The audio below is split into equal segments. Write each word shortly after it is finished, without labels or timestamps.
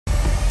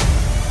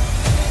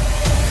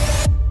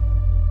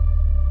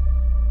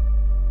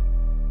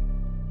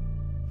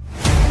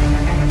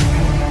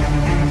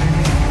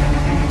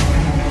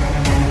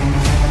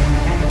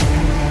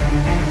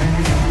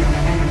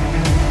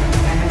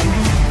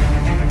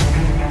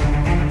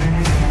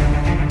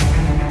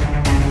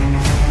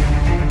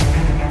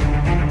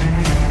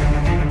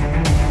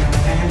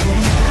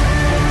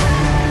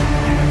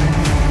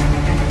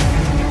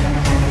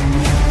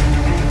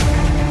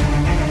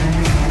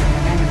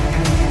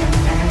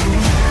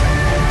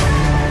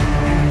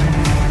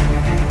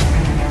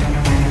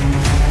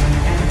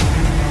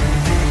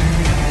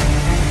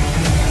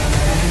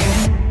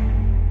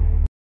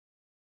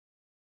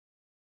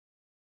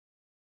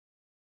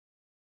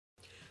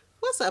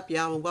What's up,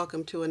 y'all, and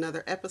welcome to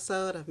another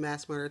episode of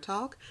Mass Murder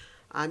Talk.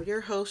 I'm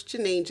your host,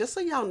 Janine. Just so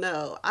y'all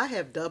know, I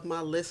have dubbed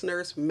my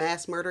listeners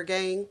Mass Murder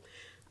Gang.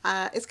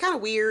 It's kind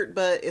of weird,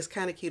 but it's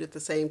kind of cute at the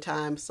same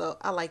time, so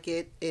I like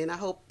it, and I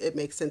hope it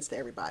makes sense to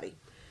everybody.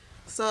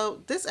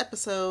 So, this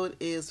episode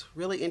is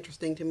really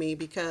interesting to me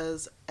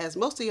because, as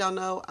most of y'all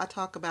know, I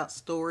talk about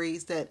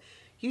stories that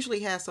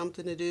usually have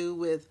something to do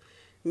with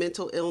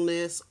mental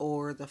illness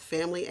or the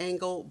family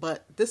angle,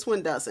 but this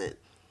one doesn't.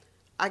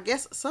 I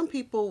guess some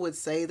people would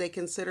say they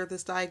consider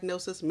this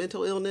diagnosis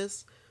mental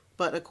illness,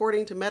 but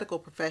according to medical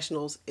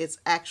professionals, it's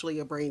actually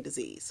a brain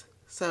disease.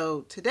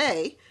 So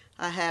today,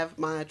 I have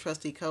my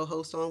trusty co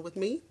host on with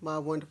me, my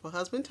wonderful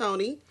husband,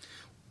 Tony.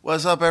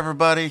 What's up,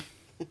 everybody?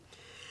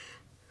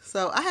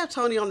 So I have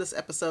Tony on this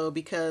episode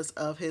because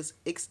of his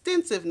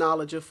extensive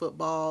knowledge of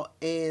football,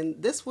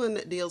 and this one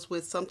deals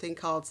with something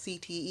called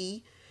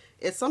CTE.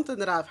 It's something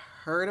that I've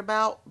heard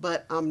about,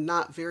 but I'm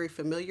not very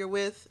familiar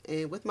with.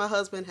 And with my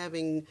husband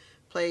having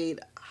played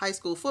high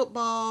school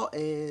football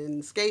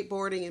and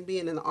skateboarding and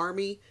being in the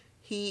Army,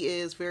 he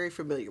is very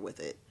familiar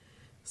with it.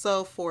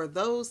 So for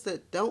those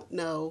that don't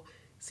know,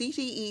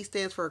 CTE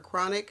stands for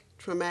chronic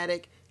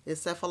traumatic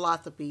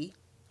encephalopathy.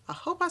 I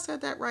hope I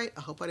said that right.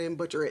 I hope I didn't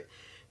butcher it.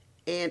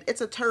 And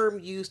it's a term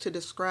used to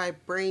describe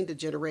brain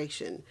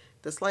degeneration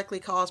that's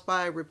likely caused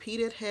by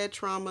repeated head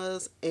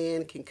traumas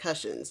and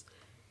concussions.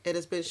 It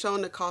has been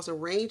shown to cause a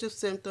range of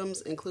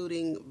symptoms,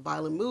 including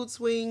violent mood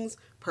swings,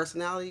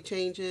 personality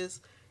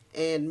changes,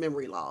 and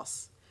memory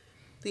loss.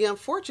 The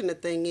unfortunate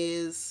thing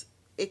is,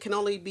 it can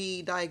only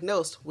be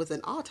diagnosed with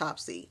an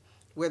autopsy,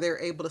 where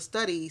they're able to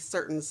study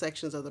certain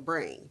sections of the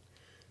brain.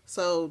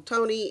 So,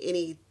 Tony,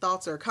 any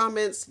thoughts or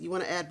comments you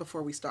want to add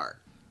before we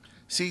start?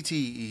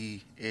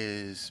 CTE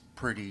is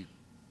pretty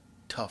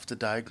tough to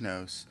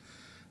diagnose,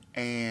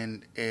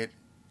 and it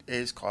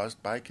is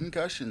caused by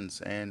concussions,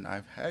 and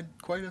I've had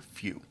quite a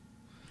few.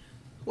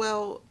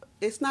 Well,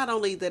 it's not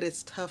only that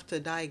it's tough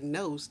to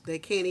diagnose, they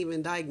can't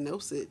even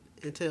diagnose it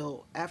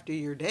until after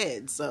you're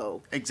dead.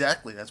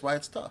 Exactly, that's why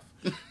it's tough.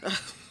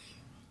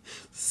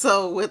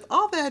 So with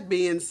all that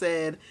being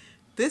said,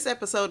 this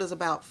episode is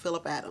about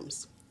Phillip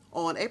Adams.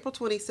 On April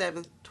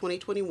 27th,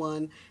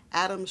 2021,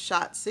 Adams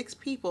shot 6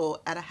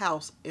 people at a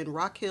house in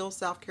Rock Hill,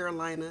 South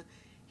Carolina.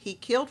 He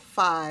killed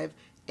 5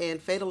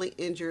 and fatally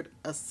injured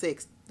a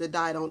sixth that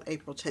died on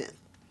April 10th.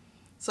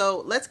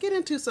 So let's get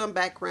into some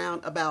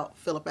background about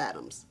Phillip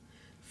Adams.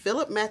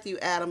 Phillip Matthew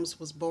Adams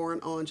was born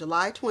on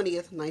July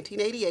 20th,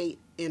 1988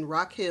 in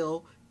Rock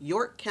Hill,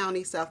 York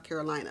County, South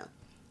Carolina.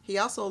 He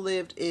also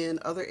lived in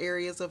other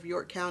areas of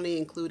York County,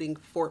 including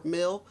Fort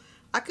Mill.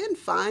 I couldn't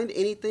find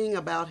anything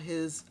about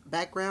his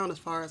background as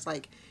far as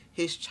like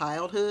his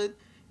childhood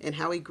and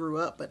how he grew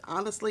up, but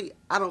honestly,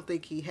 I don't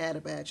think he had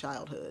a bad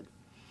childhood.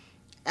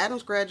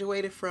 Adams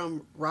graduated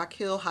from Rock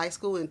Hill High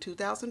School in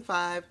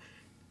 2005.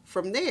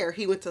 From there,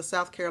 he went to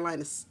South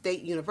Carolina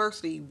State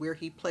University where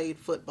he played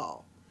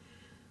football.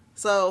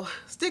 So,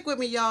 stick with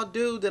me, y'all.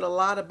 Dude did a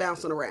lot of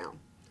bouncing around.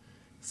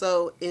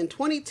 So, in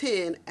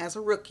 2010, as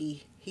a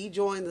rookie, he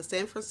joined the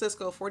San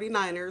Francisco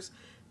 49ers,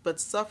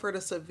 but suffered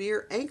a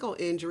severe ankle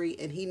injury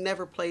and he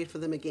never played for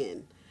them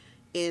again.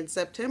 In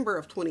September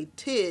of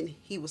 2010,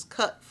 he was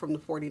cut from the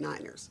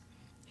 49ers.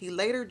 He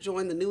later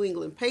joined the New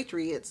England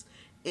Patriots,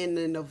 and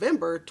in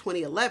November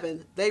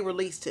 2011, they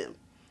released him.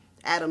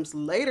 Adams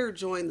later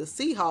joined the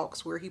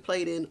Seahawks, where he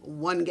played in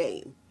 1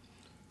 game.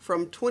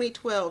 From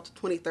 2012 to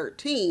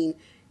 2013,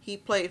 he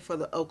played for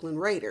the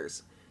Oakland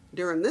Raiders.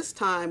 During his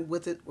time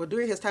with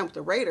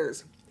the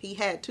Raiders, he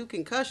had 2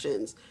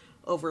 concussions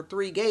over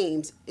 3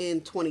 games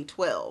in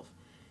 2012.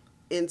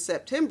 In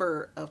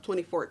September of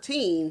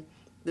 2014,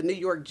 the New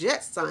York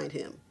Jets signed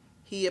him.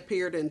 He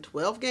appeared in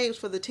 12 games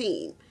for the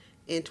team.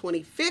 In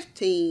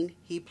 2015,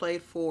 he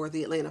played for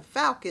the Atlanta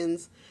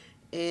Falcons,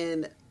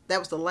 and that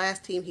was the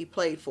last team he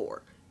played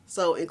for.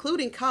 So,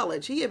 including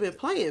college, he had been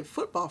playing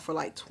football for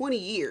like 20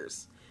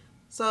 years.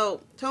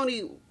 So,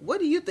 Tony, what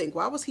do you think?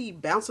 Why was he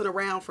bouncing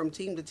around from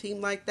team to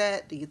team like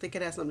that? Do you think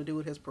it has something to do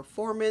with his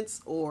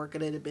performance, or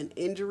could it have been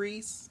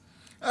injuries?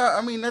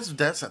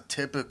 That's a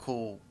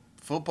typical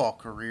football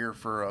career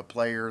for a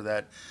player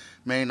that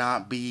may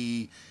not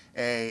be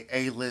a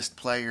A-list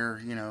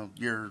player. You know,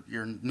 your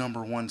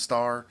number one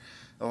star.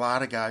 A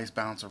lot of guys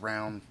bounce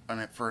around on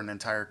it for an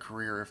entire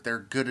career if they're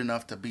good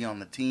enough to be on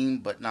the team,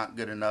 but not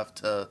good enough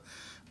to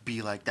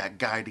be like that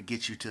guy to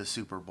get you to a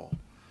Super Bowl.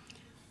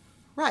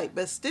 Right,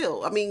 but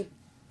still,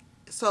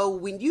 so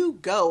when you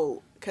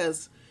go,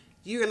 because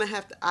you're going to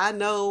have to, I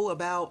know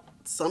about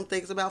some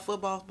things about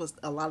football, but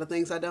a lot of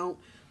things I don't.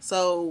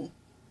 So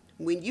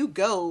when you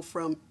go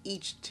from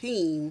each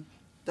team,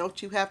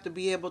 don't you have to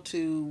be able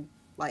to,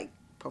 like,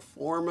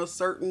 perform a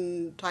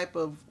certain type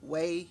of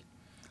way?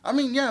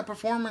 Yeah,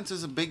 performance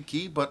is a big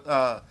key, but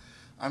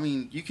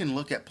you can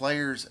look at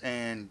players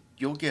and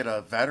you'll get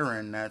a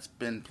veteran that's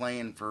been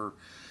playing for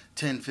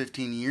 10,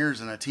 15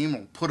 years, and a team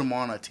will put him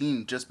on a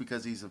team just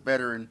because he's a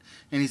veteran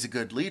and he's a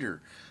good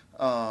leader.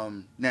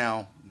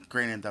 Now,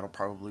 granted, that'll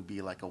probably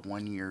be like a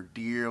 1-year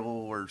deal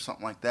or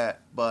something like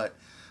that, but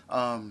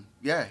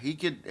Yeah, he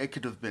could. It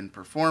could have been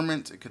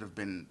performance. It could have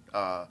been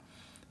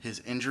his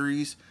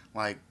injuries.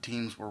 Like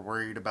teams were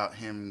worried about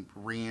him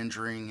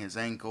re-injuring his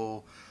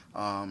ankle,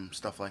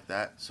 stuff like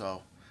that.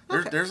 So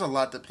Okay. there's a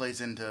lot that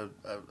plays into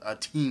a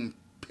team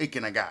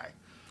picking a guy.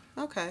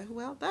 Okay.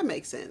 Well, that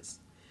makes sense.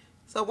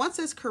 So once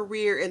his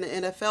career in the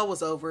NFL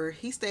was over,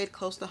 he stayed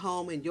close to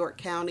home in York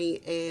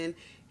County and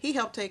he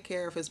helped take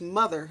care of his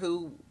mother,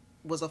 who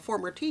was a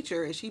former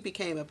teacher, and she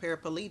became a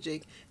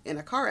paraplegic in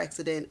a car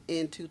accident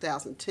in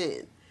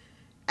 2010.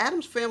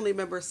 Adams' family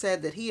members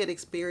said that he had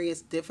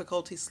experienced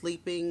difficulty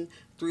sleeping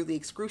through the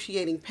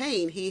excruciating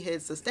pain he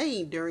had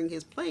sustained during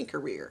his playing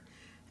career.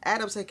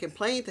 Adams had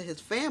complained to his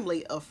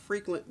family of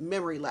frequent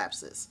memory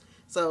lapses.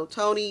 So,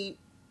 Tony,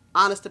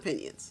 honest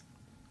opinions.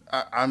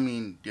 I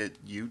mean,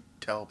 you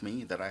tell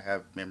me that I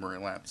have memory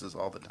lapses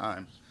all the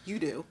time, You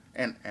do.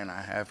 and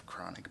I have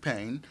chronic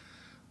pain.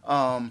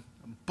 Um,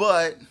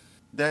 but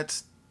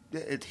that's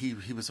it. He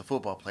was a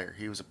football player.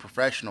 He was a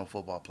professional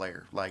football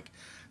player. Like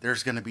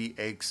there's going to be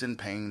aches and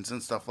pains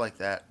and stuff like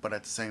that. But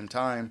at the same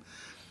time,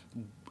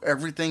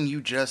 everything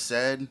you just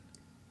said,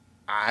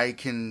 I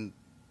can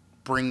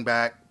bring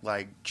back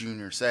like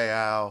Junior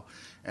Seau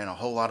and a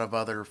whole lot of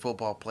other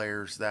football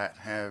players that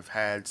have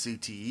had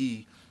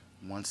CTE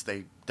once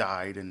they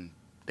died and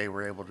they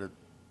were able to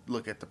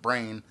look at the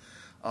brain.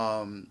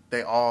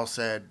 They all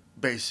said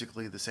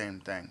basically the same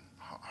thing: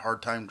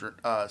 hard time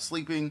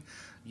sleeping,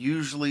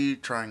 usually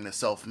trying to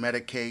self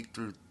medicate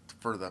through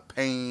for the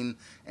pain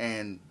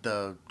and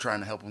the trying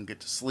to help them get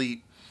to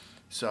sleep.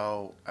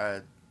 So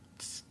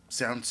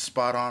sounds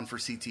spot on for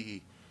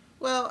CTE.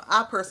 Well,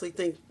 I personally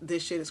think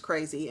this shit is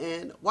crazy.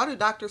 And why do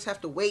doctors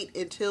have to wait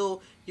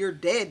until you're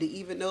dead to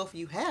even know if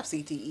you have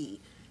CTE?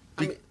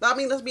 Be-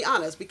 Let's be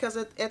honest, because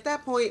at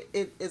that point,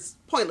 it's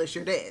pointless.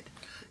 You're dead.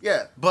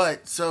 yeah,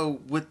 but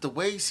so with the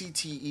way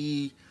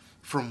CTE,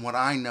 from what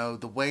I know,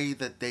 the way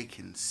that they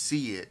can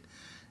see it,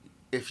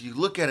 if you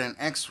look at an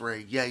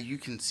X-ray, yeah, you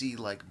can see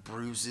like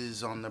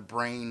bruises on the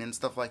brain and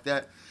stuff like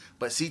that.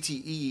 But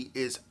CTE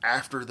is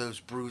after those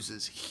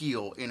bruises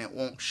heal, and it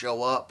won't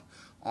show up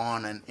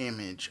on an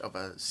image of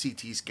a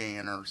CT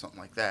scan or something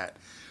like that.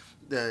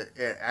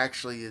 It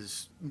actually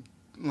is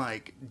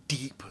like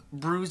deep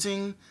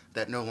bruising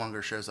that no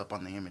longer shows up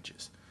on the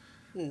images.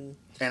 Hmm.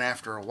 And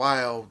after a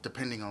while,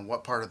 depending on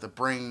what part of the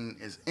brain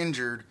is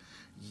injured,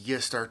 you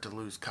start to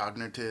lose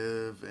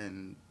cognitive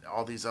and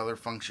all these other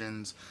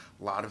functions.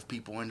 A lot of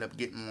people end up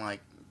getting like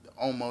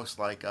almost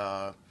like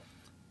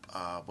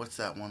what's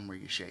that one where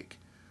you shake?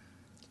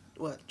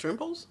 What,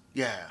 trembles?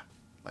 Yeah,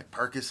 like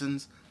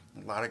Parkinson's.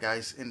 A lot of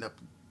guys end up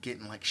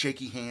getting like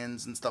shaky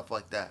hands and stuff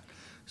like that.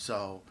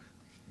 So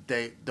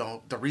they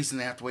don't. The reason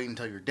they have to wait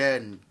until you're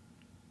dead and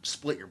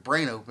split your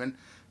brain open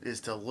is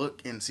to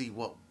look and see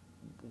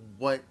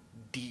what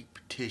deep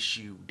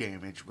tissue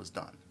damage was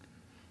done.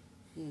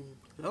 Hmm.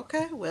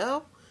 Okay,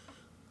 well,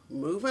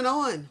 moving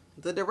on.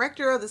 The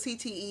director of the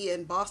CTE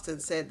in Boston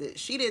said that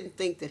she didn't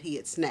think that he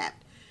had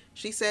snapped.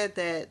 She said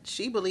that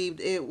she believed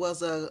it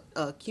was a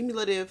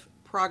cumulative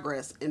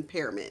progress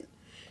impairment.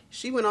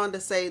 She went on to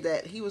say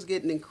that he was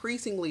getting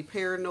increasingly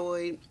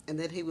paranoid and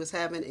that he was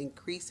having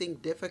increasing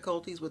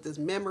difficulties with his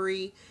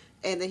memory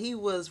and that he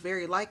was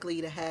very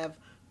likely to have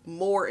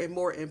more and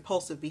more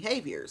impulsive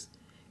behaviors.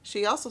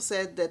 She also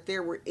said that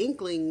there were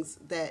inklings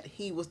that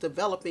he was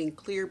developing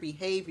clear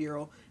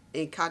behavioral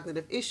and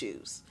cognitive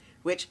issues,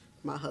 which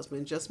my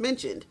husband just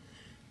mentioned.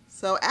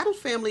 So Adam's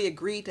family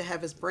agreed to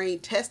have his brain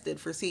tested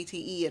for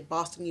CTE at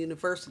Boston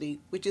University,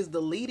 which is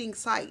the leading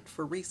site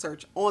for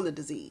research on the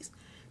disease.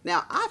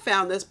 Now, I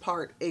found this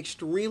part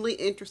extremely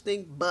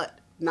interesting, but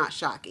not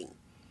shocking.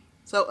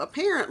 So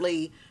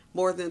apparently,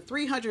 more than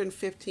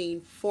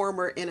 315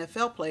 former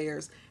NFL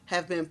players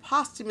have been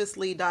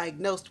posthumously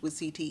diagnosed with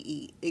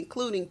CTE,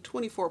 including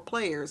 24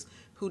 players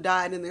who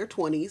died in their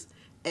 20s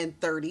and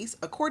 30s,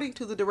 according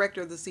to the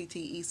director of the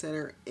CTE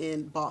Center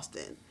in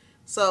Boston.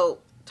 So,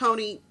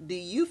 Tony, do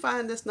you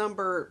find this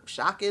number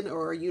shocking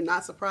or are you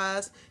not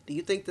surprised? Do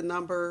you think the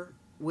number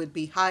would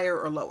be higher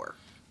or lower?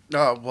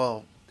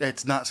 Well,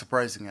 it's not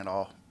surprising at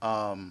all.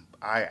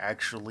 I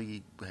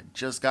actually had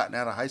just gotten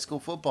out of high school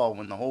football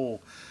when the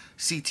whole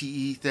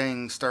CTE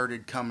thing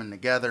started coming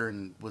together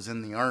and was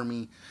in the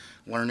Army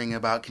learning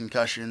about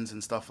concussions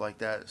and stuff like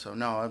that. So,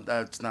 no,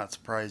 that's not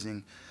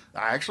surprising.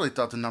 I actually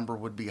thought the number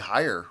would be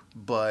higher,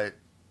 but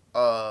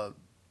uh,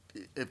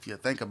 if you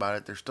think about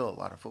it, there's still a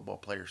lot of football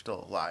players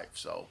still alive.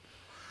 So,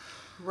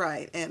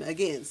 Right. And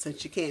again,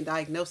 since you can't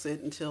diagnose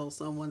it until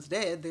someone's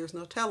dead, there's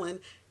no telling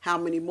how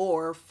many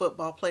more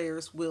football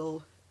players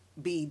will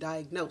be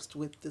diagnosed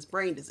with this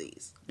brain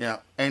disease. yeah,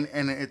 and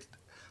it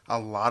a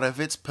lot of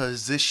it's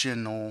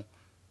positional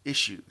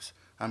issues.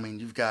 I mean,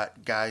 you've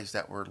got guys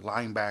that were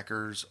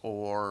linebackers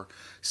or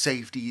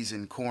safeties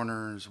and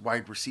corners,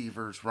 wide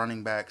receivers,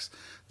 running backs.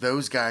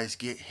 Those guys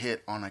get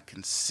hit on a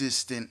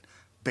consistent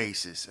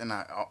basis, and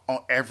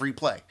every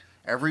play,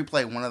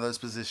 one of those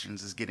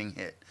positions is getting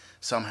hit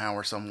somehow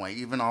or some way,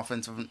 even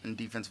offensive and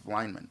defensive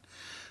linemen.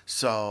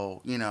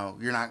 So, you're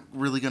not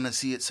really going to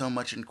see it so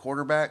much in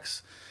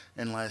quarterbacks.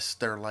 unless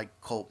they're like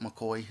Colt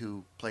McCoy,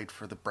 who played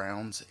for the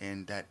Browns,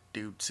 and that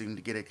dude seemed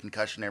to get a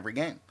concussion every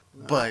game.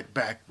 But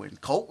back when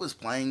Colt was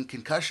playing,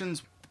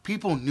 concussions,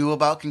 people knew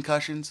about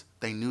concussions.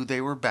 They knew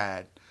they were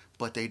bad,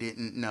 but they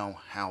didn't know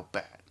how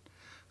bad.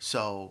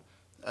 So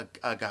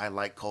a guy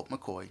like Colt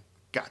McCoy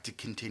got to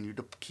continue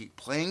to keep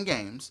playing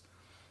games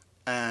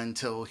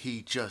until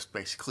he just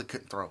basically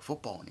couldn't throw a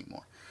football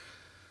anymore.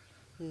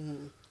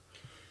 Hmm.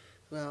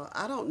 Well,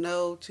 I don't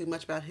know too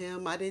much about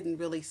him. I didn't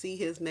really see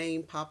his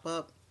name pop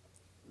up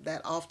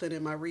that often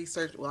in my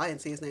research. Well, I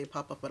didn't see his name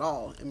pop up at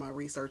all in my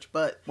research,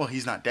 but Well,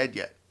 he's not dead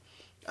yet.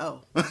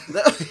 oh,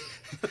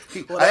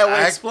 He, well, that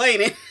would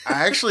explain it.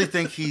 I actually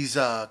think he's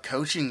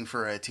coaching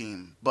for a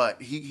team,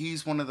 but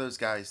he's one of those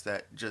guys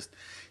that just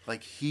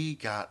like he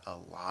got a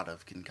lot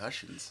of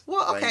concussions.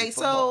 Well, Playing okay,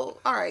 football. so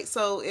all right,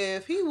 so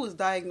if he was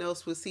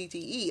diagnosed with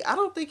CTE, I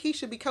don't think he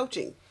should be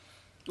coaching.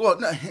 Well,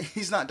 no,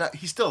 he's not.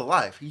 He's still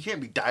alive. He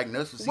can't be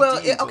diagnosed with Well,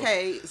 CTE.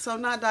 okay, so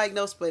not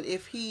diagnosed, but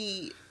if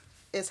he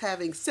is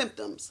having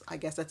symptoms, I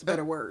guess that's a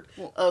better word,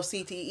 Well, of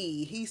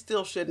CTE, he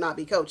still should not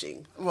be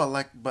coaching.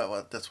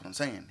 but that's what I'm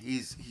saying.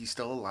 He's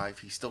still alive.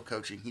 He's still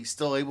coaching. He's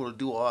still able to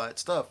do all that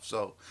stuff.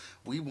 So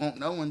we won't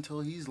know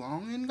until he's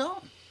long and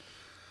gone.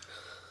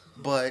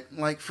 But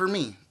like for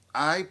me,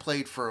 I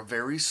played for a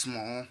very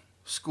small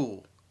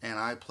school, and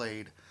I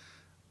played.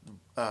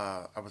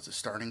 I was a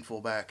starting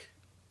fullback.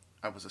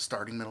 I was a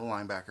starting middle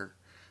linebacker,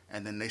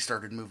 and then they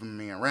started moving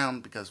me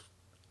around because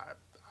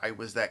I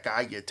was that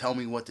guy. You tell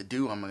me what to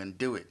do, I'm going to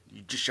do it.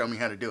 You just show me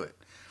how to do it.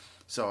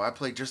 So I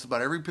played just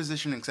about every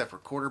position except for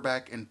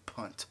quarterback and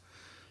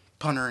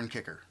punter and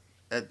kicker.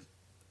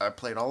 I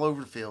played all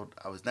over the field.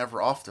 I was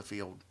never off the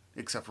field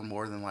except for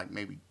more than like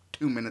maybe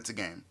 2 minutes a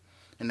game,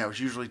 and that was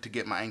usually to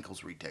get my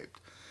ankles retaped.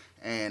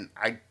 And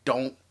I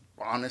don't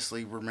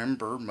honestly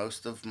remember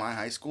most of my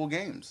high school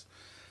games.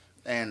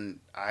 And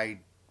I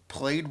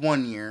played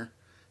 1 year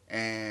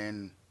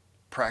and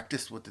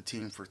practiced with the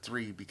team for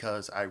 3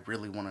 because I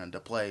really wanted to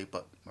play,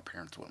 but my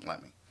parents wouldn't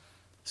let me.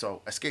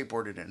 So I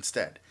skateboarded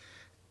instead.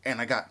 And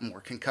I got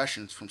more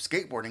concussions from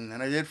skateboarding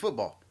than I did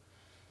football.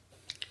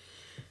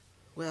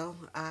 Well,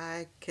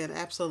 I can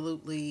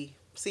absolutely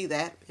see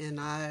that, and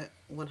I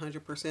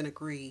 100%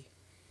 agree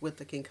with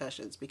the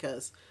concussions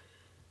because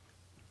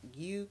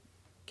you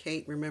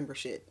can't remember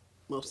shit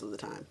most of the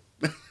time.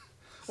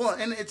 Well,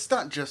 and it's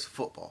not just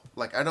football.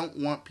 Like, I don't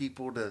want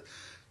people to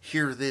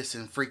hear this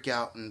and freak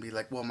out and be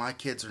like, well, my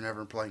kids are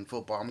never playing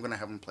football. I'm going to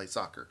have them play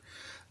soccer.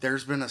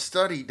 There's been a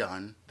study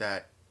done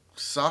that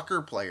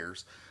soccer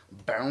players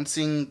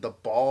bouncing the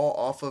ball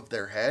off of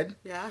their head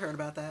Yeah, I heard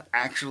about that.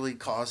 actually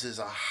causes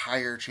a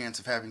higher chance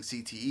of having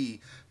CTE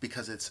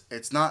because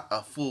it's not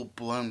a full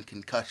blown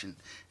concussion.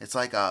 It's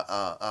like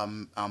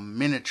a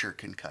miniature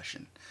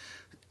concussion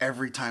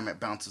every time it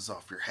bounces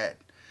off your head.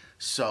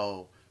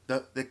 So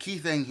the key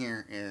thing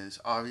here is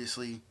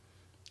obviously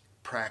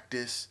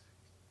practice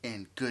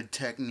and good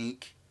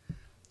technique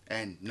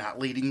and not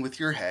leading with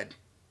your head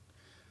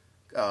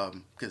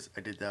because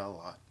I did that a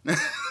lot.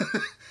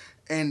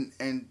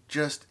 and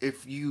just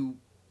if you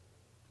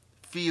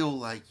feel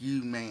like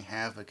you may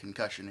have a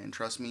concussion, and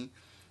trust me,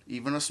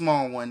 even a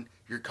small one,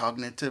 you're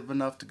cognitive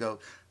enough to go,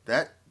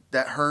 that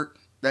hurt,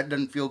 that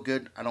doesn't feel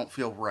good, I don't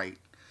feel right,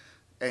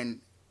 and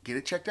get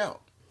it checked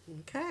out.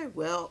 Okay,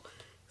 well,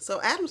 so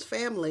Adam's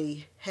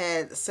family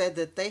had said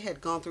that they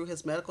had gone through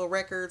his medical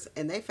records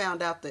and they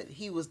found out that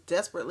he was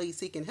desperately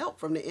seeking help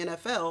from the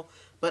NFL,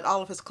 but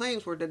all of his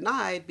claims were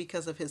denied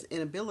because of his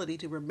inability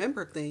to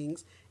remember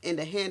things and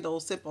to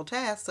handle simple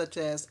tasks such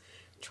as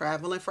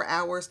traveling for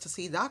hours to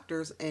see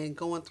doctors and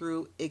going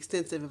through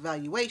extensive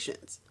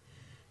evaluations.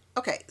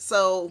 Okay,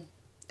 so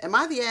am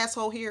I the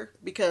asshole here?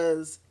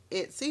 Because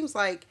it seems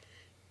like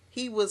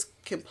he was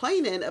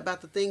complaining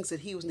about the things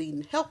that he was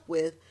needing help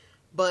with,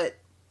 but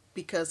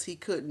because he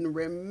couldn't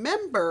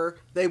remember,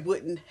 they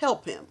wouldn't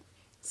help him.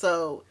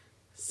 So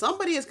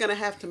somebody is going to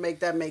have to make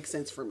that make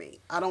sense for me.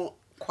 I don't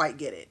quite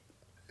get it.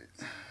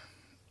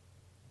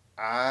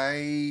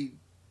 I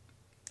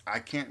I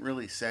can't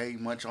really say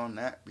much on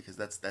that because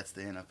that's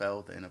the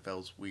NFL. The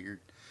NFL's weird.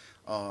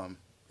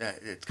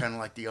 It's kind of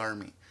like the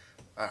Army.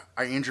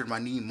 I injured my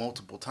knee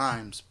multiple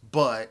times,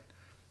 but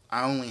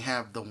I only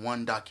have the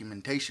one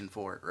documentation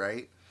for it,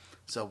 right?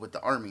 So with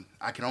the Army,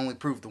 I can only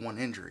prove the one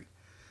injury.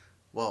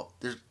 Well,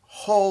 there's a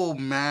whole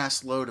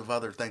mass load of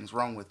other things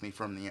wrong with me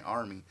from the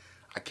Army.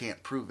 I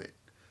can't prove it.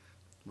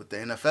 With the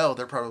NFL,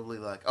 they're probably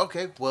like,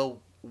 okay, well,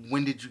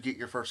 when did you get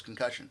your first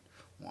concussion?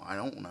 Well, I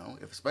don't know.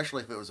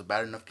 Especially if it was a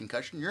bad enough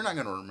concussion, you're not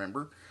going to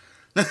remember.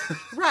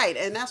 Right,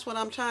 and that's what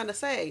I'm trying to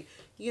say.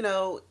 You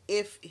know,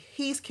 if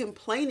he's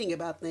complaining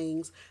about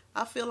things,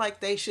 I feel like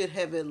they should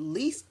have at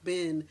least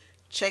been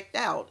checked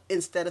out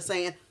instead of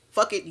saying,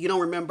 fuck it, you don't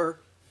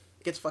remember,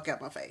 get the fuck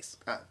out my face.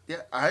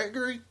 Yeah, I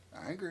agree.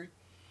 I agree.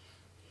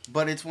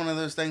 But it's one of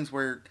those things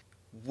where,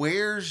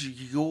 where's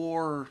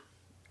your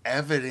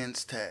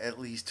evidence to at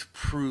least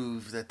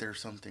prove that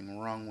there's something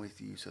wrong with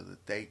you so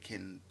that they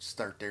can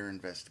start their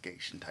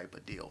investigation type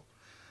of deal?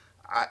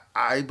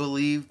 I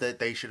believe that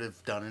they should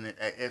have done it.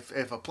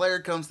 If a player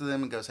comes to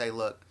them and goes, hey,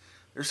 look,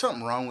 there's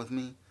something wrong with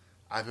me.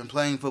 I've been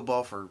playing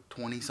football for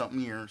 20 something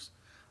years.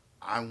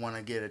 I want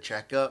to get a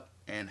checkup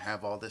and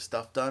have all this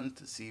stuff done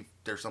to see if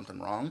there's something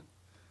wrong.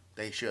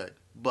 They should.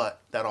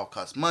 But that all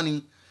costs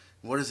money.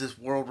 What does this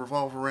world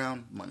revolve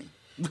around? Money.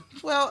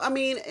 Well, I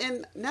mean,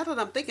 and now that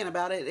I'm thinking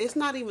about it, it's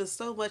not even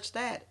so much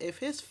that. If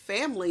his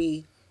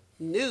family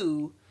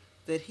knew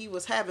that he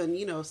was having,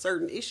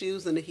 certain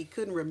issues and that he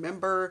couldn't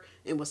remember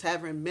and was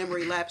having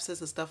memory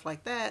lapses and stuff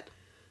like that,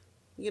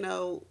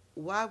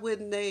 why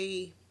wouldn't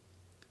they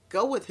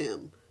go with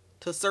him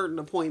to certain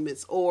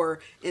appointments? Or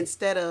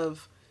instead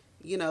of,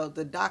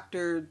 the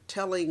doctor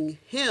telling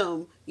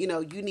him,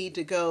 you need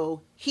to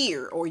go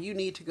here or you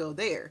need to go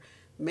there,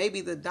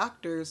 maybe the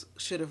doctors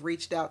should have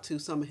reached out to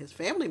some of his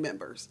family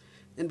members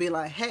and be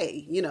like,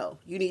 hey, you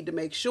need to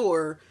make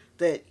sure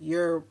that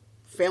your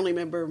family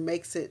member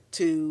makes it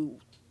to,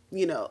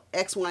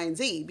 X, Y, and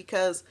Z.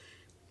 Because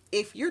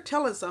if you're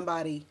telling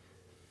somebody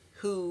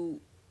who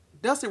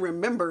doesn't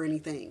remember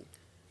anything,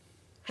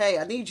 hey,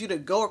 I need you to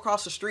go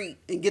across the street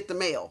and get the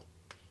mail,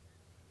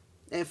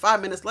 and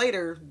 5 minutes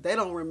later, they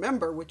don't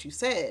remember what you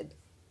said,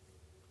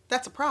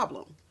 that's a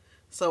problem.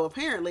 So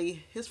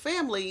apparently, his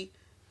family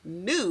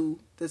knew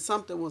that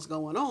something was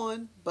going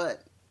on,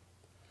 but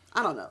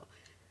I don't know.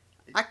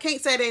 I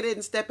can't say they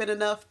didn't step in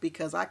enough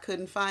because I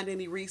couldn't find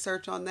any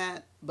research on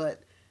that,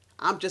 but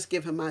I'm just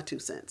giving my 2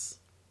 cents.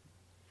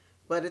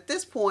 But at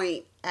this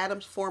point,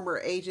 Adams' former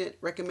agent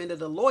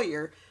recommended a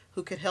lawyer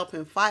who could help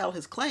him file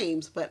his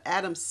claims, but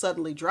Adams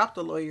suddenly dropped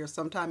the lawyer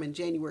sometime in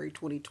January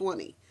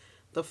 2020.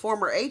 The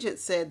former agent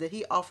said that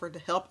he offered to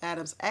help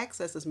Adams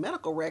access his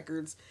medical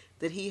records,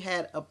 that he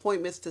had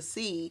appointments to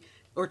see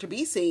or to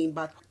be seen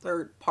by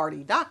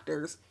third-party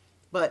doctors,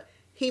 but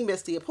he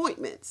missed the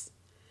appointments.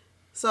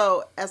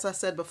 So, as I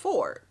said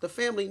before, the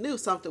family knew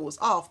something was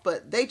off,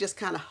 but they just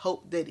kind of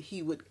hoped that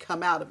he would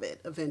come out of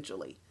it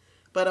eventually.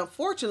 But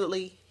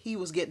unfortunately, he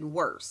was getting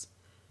worse.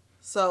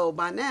 So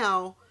by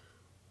now,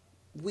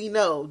 we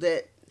know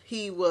that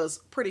he was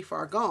pretty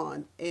far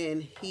gone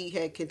and he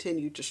had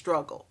continued to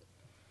struggle.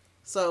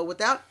 So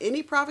without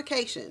any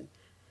provocation,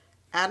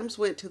 Adams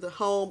went to the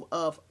home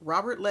of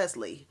Robert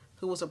Leslie,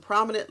 who was a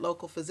prominent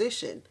local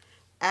physician.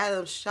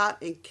 Adams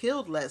shot and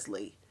killed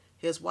Leslie,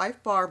 his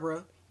wife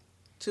Barbara,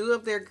 two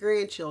of their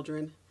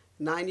grandchildren,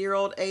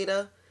 9-year-old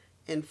Ada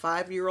and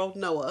 5-year-old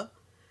Noah.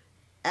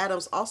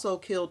 Adams also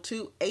killed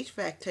two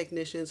HVAC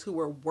technicians who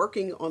were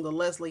working on the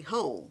Leslie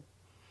home,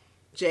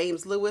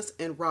 James Lewis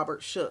and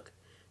Robert Shook.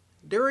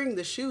 During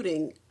the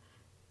shooting,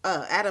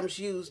 Adams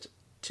used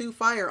two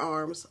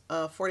firearms,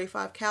 a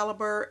 .45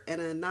 caliber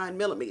and a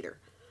 9mm.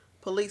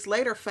 Police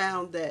later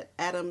found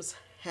Adams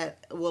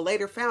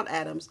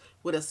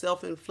with a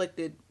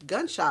self-inflicted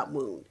gunshot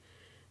wound.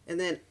 And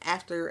then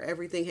after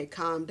everything had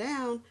calmed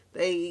down,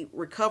 they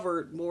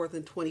recovered more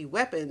than 20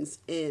 weapons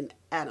in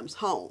Adams'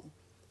 home.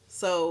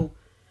 So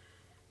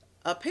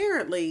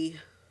apparently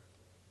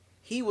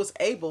he was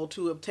able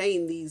to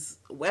obtain these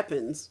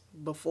weapons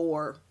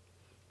before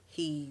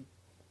he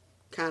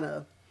kind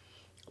of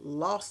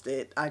lost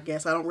it, I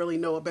guess. I don't really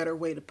know a better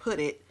way to put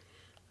it.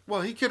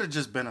 Well, he could have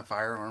just been a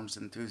firearms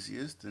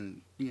enthusiast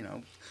and,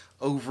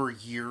 over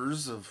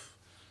years of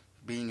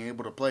being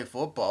able to play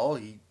football,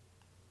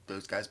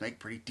 those guys make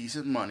pretty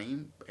decent money,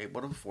 able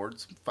to afford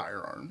some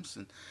firearms,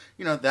 and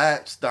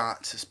that's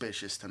not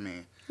suspicious to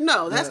me.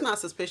 No, that's not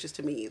suspicious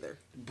to me either.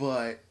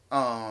 But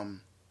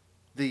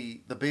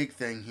the big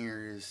thing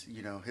here is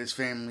his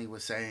family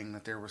was saying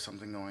that there was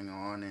something going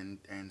on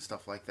and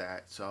stuff like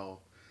that. So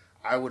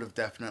I would have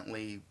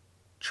definitely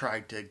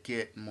tried to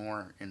get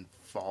more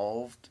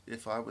involved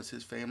if I was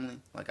his family.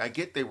 Like, I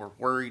get they were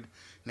worried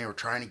and they were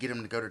trying to get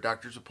him to go to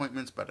doctor's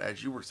appointments, but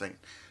as you were saying,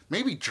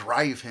 maybe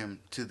drive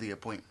him to the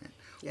appointment.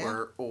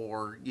 Yeah.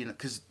 Or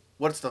because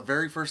what's the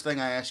very first thing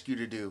I ask you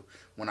to do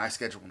when I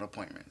schedule an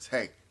appointment? Is,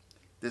 hey,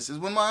 this is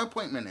when my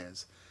appointment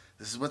is.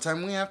 This is what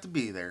time we have to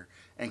be there,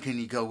 and can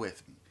you go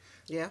with me?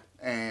 Yeah.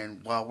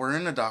 And while we're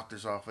in the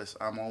doctor's office,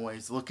 I'm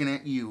always looking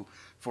at you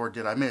for,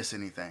 did I miss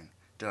anything?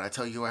 Did I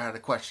tell you I had a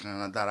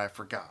question that I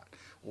forgot?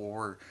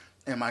 Or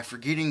am I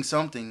forgetting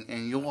something?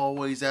 And you'll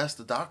always ask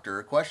the doctor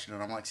a question,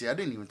 and I'm like, see, I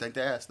didn't even think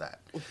to ask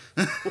that.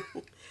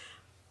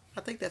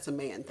 I think that's a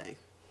man thing.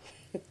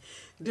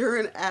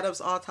 During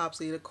Adams'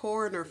 autopsy, the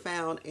coroner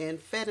found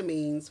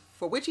amphetamines,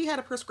 for which he had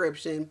a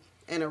prescription,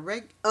 and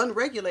a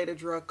unregulated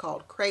drug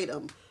called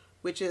kratom,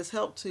 which is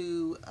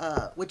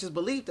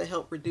believed to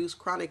help reduce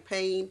chronic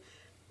pain,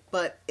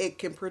 but it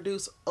can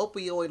produce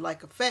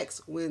opioid-like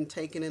effects when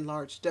taken in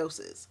large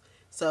doses.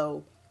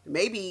 So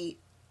maybe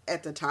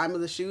at the time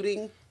of the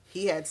shooting,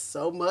 he had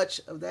so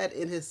much of that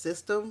in his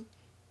system.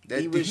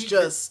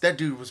 That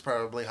dude was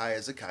probably high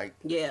as a kite.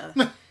 Yeah,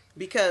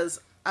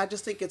 because I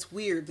just think it's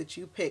weird that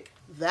you pick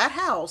that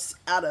house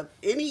out of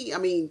any, I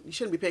mean, you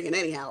shouldn't be picking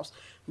any house,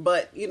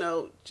 but,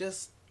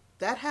 just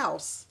that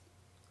house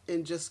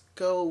and just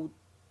go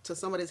to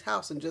somebody's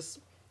house and just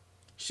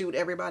shoot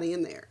everybody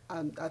in there.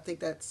 I think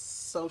that's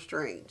so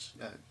strange.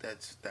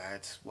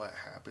 That's what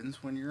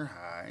happens when you're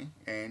high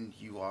and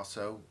you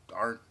also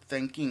aren't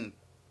thinking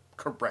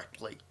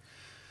correctly.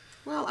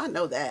 Well, I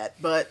know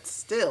that, but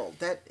still,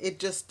 that it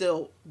just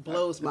still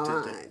blows my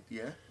mind.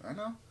 Yeah, I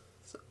know.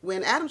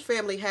 When Adam's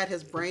family had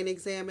his brain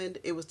examined,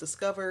 it was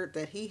discovered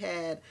that he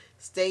had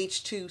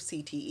stage 2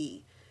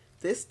 CTE.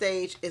 This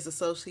stage is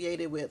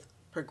associated with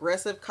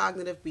progressive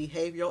cognitive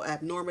behavioral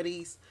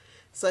abnormalities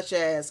such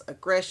as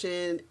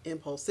aggression,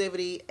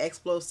 impulsivity,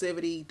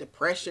 explosivity,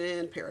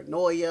 depression,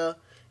 paranoia,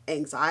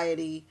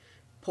 anxiety,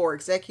 poor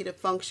executive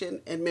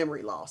function, and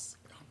memory loss.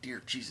 Oh,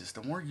 dear Jesus,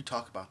 the more you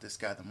talk about this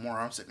guy, the more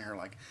I'm sitting here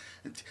like,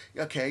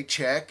 okay,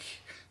 check,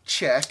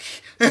 check.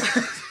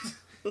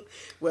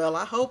 Well,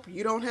 I hope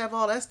you don't have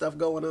all that stuff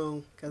going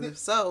on, because if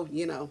so,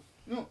 No,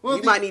 well,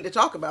 you might need to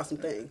talk about some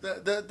things.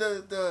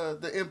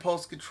 the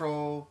impulse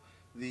control,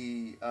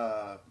 the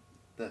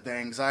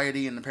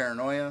anxiety and the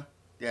paranoia.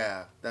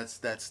 Yeah, that's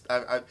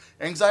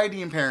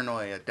anxiety and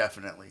paranoia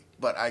definitely.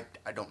 But I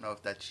don't know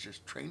if that's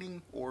just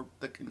training or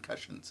the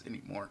concussions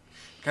anymore.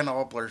 Kind of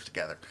all blurs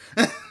together.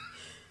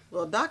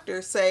 Well,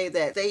 doctors say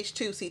that stage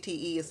 2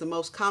 CTE is the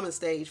most common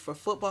stage for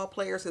football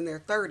players in their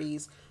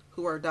 30s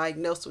who are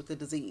diagnosed with the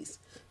disease.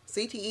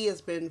 CTE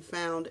has been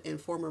found in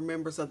former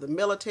members of the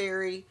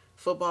military,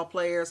 football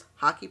players,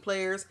 hockey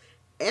players,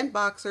 and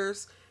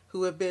boxers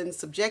who have been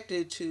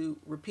subjected to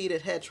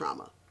repeated head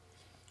trauma.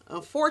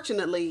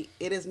 Unfortunately,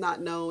 it is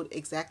not known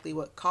exactly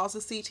what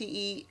causes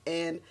CTE,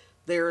 and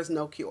there is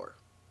no cure.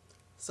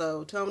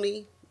 So,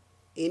 Tony,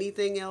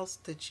 anything else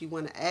that you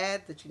want to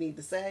add that you need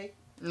to say?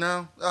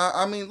 No,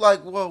 I mean,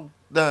 like, well,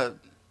 the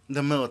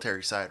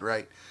military side,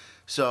 right?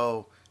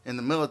 So in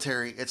the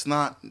military, it's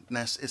not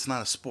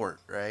a sport,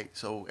 right?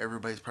 So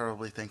everybody's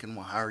probably thinking,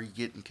 well, how are you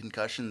getting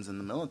concussions in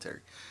the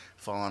military?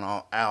 Falling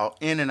all out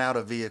in and out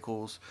of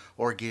vehicles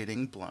or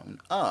getting blown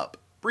up.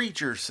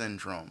 Breacher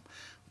syndrome,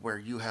 where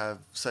you have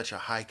such a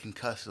high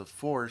concussive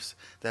force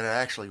that it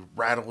actually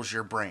rattles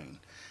your brain.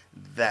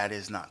 That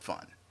is not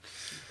fun.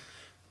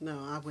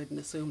 No, I wouldn't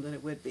assume that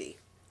it would be.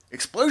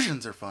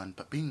 Explosions are fun,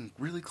 but being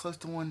really close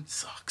to one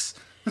sucks.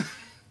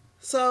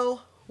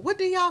 So, what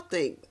do y'all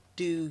think?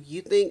 Do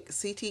you think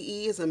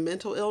CTE is a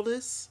mental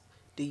illness?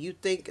 Do you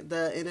think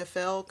the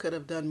NFL could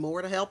have done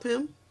more to help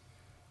him?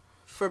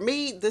 For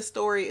me, this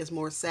story is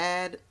more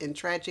sad and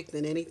tragic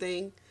than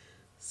anything.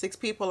 6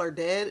 people are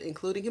dead,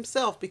 including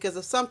himself, because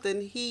of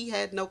something he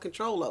had no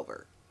control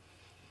over.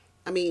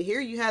 I mean,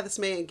 here you have this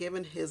man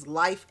giving his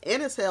life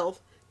and his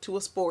health to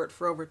a sport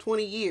for over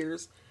 20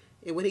 years,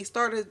 and when he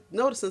started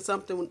noticing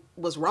something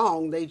was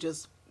wrong, they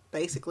just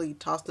basically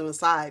tossed him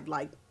aside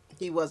like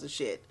he wasn't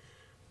shit.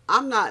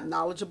 I'm not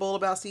knowledgeable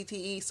about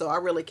CTE, so I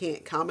really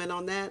can't comment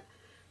on that,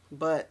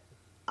 but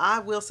I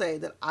will say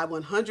that I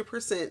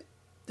 100%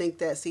 think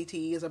that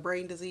CTE is a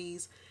brain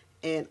disease,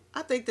 and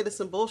I think that it's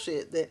some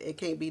bullshit that it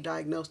can't be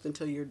diagnosed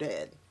until you're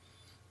dead.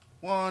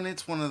 Well, and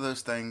it's one of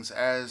those things,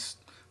 as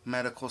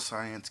medical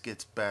science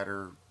gets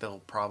better,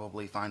 they'll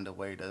probably find a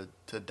way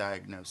to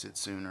diagnose it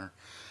sooner.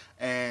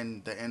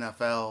 And the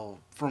NFL,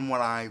 from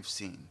what I've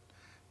seen,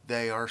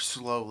 they are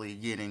slowly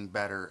getting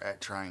better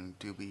at trying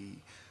to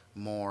be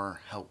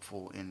more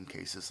helpful in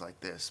cases like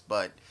this.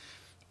 But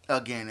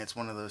again, it's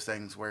one of those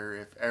things where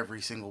if every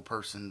single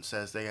person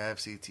says they have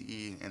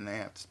CTE and they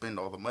have to spend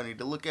all the money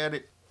to look at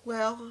it.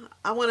 Well,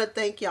 I want to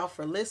thank y'all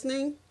for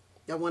listening.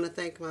 I want to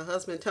thank my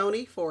husband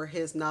Tony for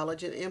his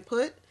knowledge and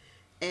input.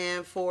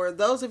 And for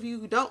those of you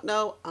who don't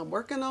know, I'm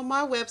working on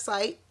my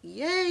website.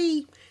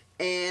 Yay!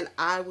 And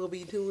I will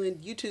be doing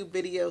YouTube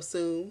videos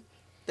soon.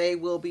 They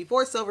will be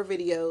voiceover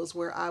videos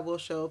where I will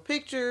show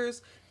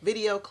pictures,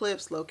 video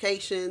clips,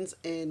 locations,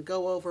 and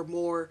go over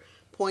more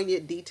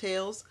poignant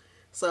details.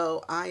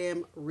 So I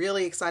am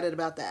really excited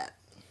about that.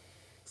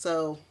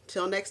 So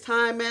till next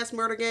time, Mass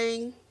Murder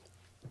Gang,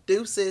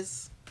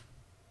 deuces.